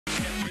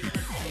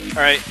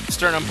Alright,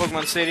 starting on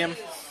Pokemon Stadium.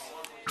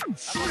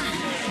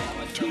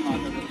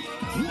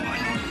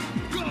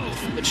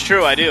 It's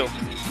true, I do.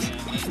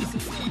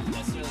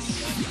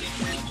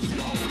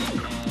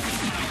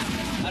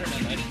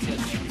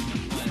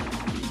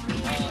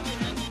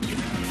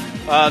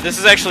 This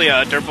is actually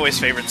Dirtboy's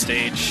favorite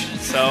stage,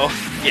 so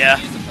yeah.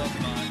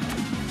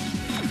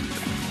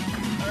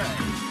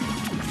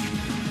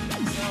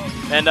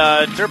 And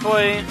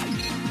Dirtboy.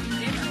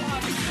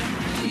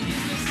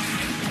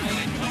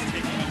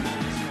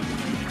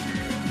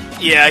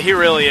 Yeah, he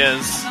really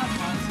is.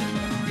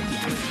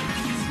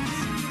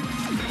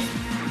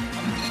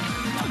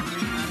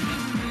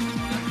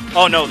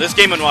 Oh no, this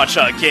Game & Watch,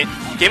 Game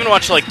 &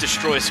 Watch like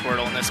destroys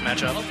Squirtle in this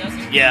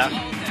matchup. Yeah,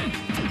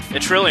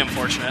 it's really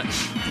unfortunate.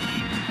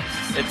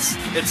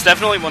 It's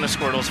definitely one of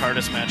Squirtle's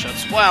hardest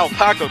matchups. Wow,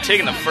 Paco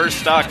taking the first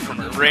stock from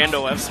a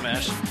rando F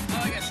smash.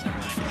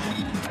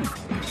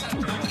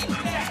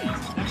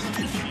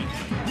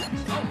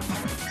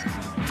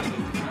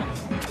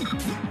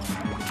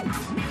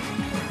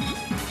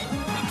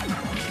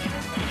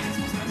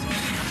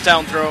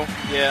 Down throw,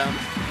 yeah.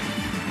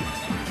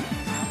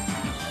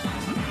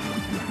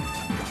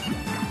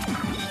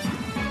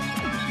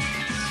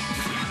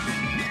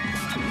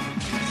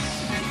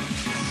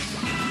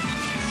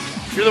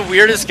 You're the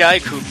weirdest guy,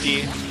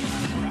 Koopki.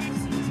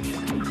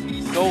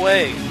 Go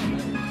away.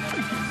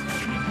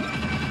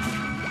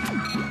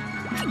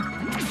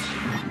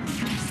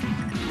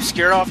 You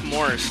scared off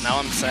Morris, now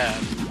I'm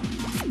sad.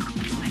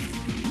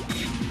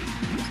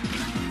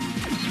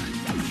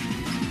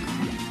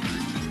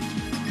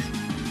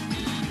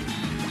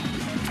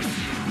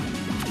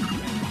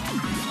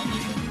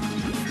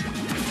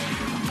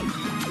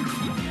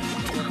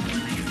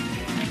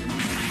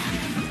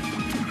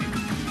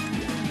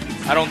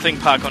 I don't think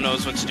Paco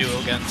knows what to do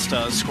against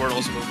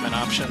Squirtle's movement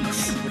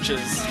options, which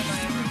is...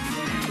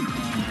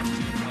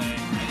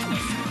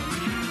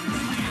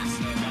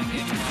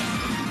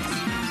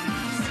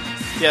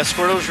 Yeah,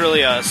 Squirtle's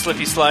really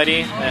slippy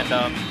slidey,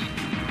 and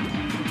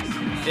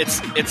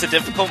it's a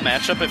difficult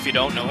matchup if you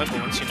don't know it, but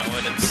once you know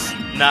it, it's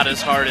not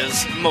as hard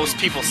as most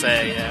people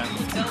say, yeah.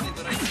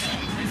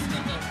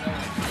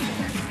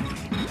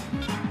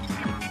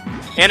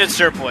 And it's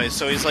Dirtboy,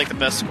 so he's like the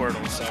best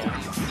Squirtle, so...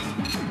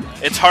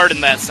 It's hard in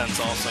that sense,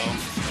 also.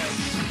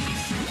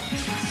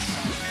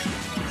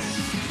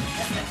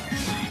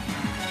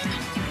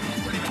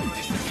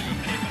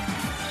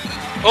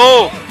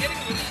 Oh!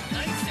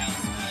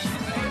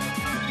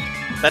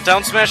 That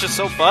down smash is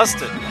so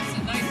busted.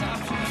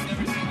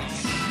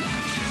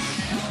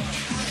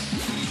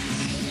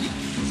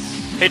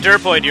 Hey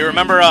Dirtboy, do you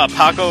remember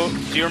Paco?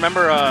 Do you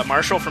remember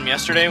Marshall from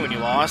yesterday when you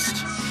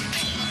lost?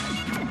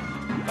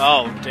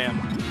 Oh,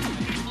 damn.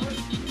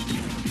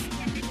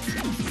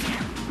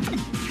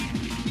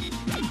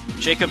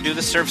 Jacob, do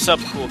the surf's up,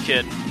 cool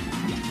kid.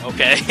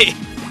 Okay.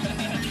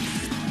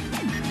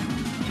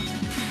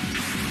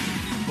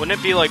 Wouldn't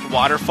it be like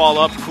waterfall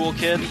up, cool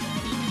kid?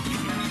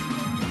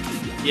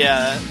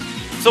 Yeah,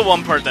 it's the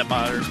one part that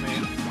bothers me.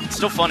 It's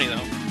still funny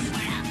though.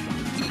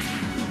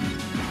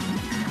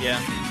 Yeah.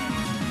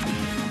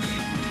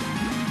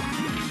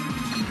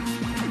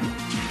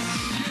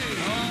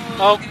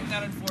 Oh,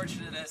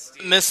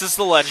 misses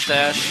the ledge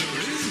dash.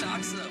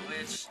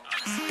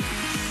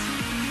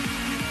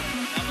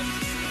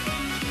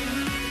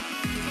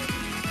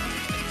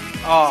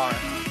 Oh,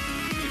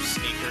 you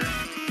sneaker.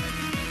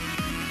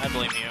 I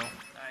blame you.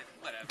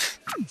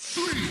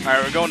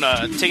 Alright, we're going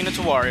to taking it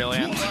to Wario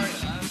Land.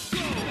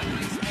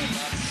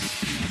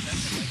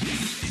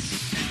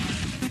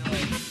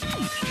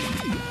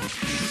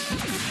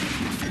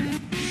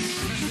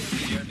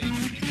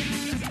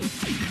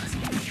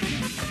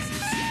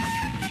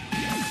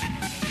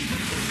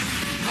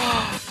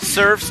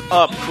 Surf's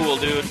up, cool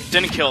dude.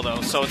 Didn't kill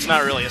though, so it's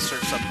not really a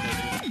surf's up cool dude.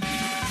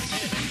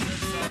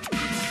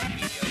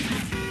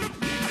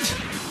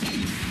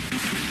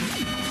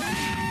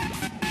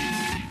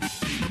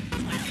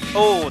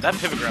 Oh, that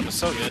pivot grab was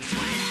so good.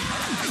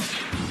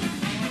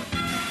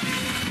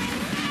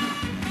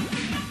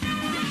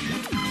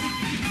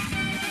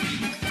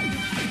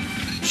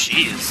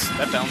 Jeez,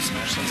 that down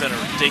smash was at a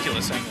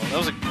ridiculous angle. That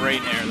was a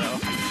great air, though.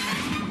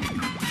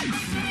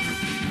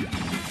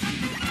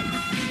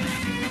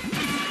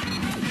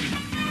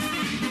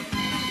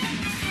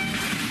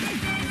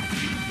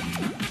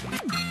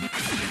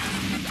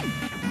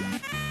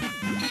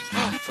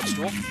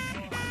 Footstool.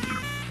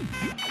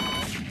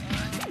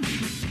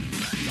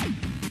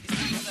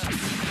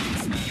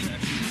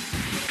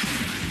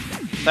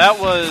 That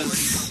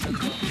was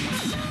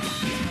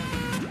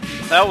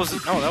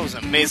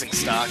an amazing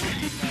stock.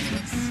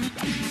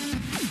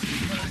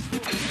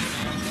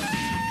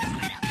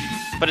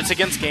 But it's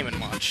against Game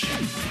 & Watch.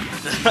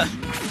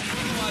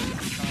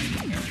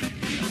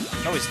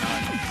 No, he's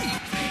not.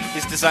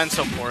 He's designed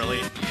so poorly.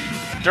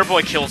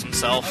 Dirtboy kills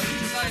himself.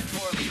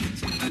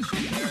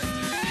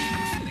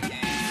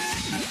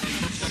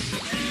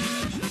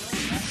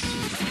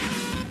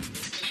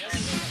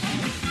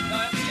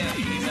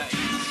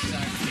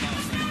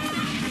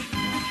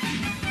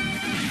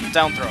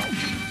 Down throw.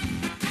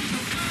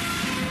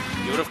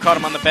 You would have caught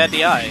him on the bad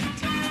DI.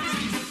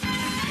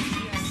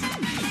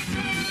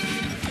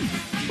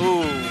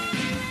 Ooh.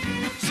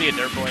 See ya,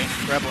 Dirtboy.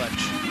 Grab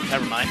ledge.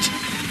 Never mind.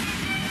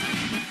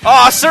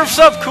 Aw, surf's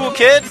up, cool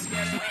kid!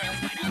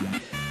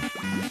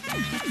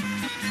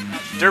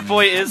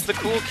 Dirtboy is the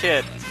cool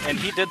kid, and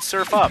he did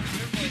surf up.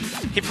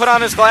 He put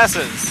on his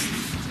glasses.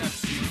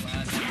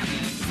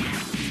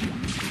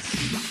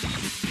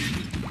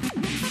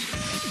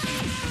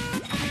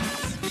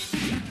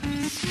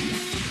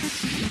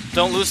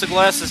 Don't lose the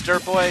glasses,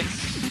 Dirtboy.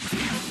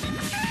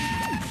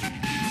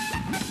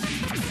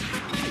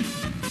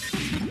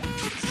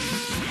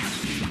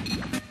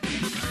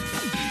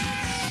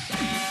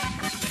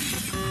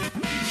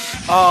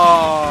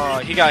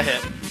 Oh, he got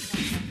hit.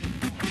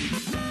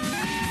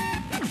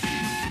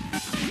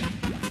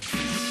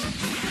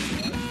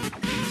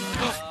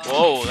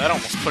 Whoa, that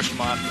almost pushed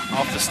him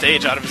off the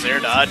stage out of his air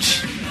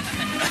dodge.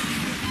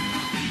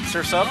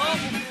 Surf's up.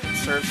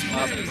 Surf's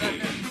up. Was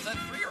that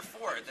 3 or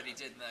 4 that he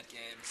did in that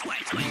game?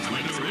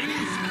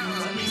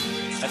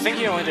 I think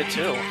he only did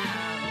 2.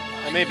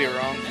 I may be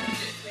wrong.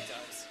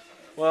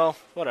 Well,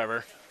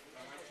 whatever.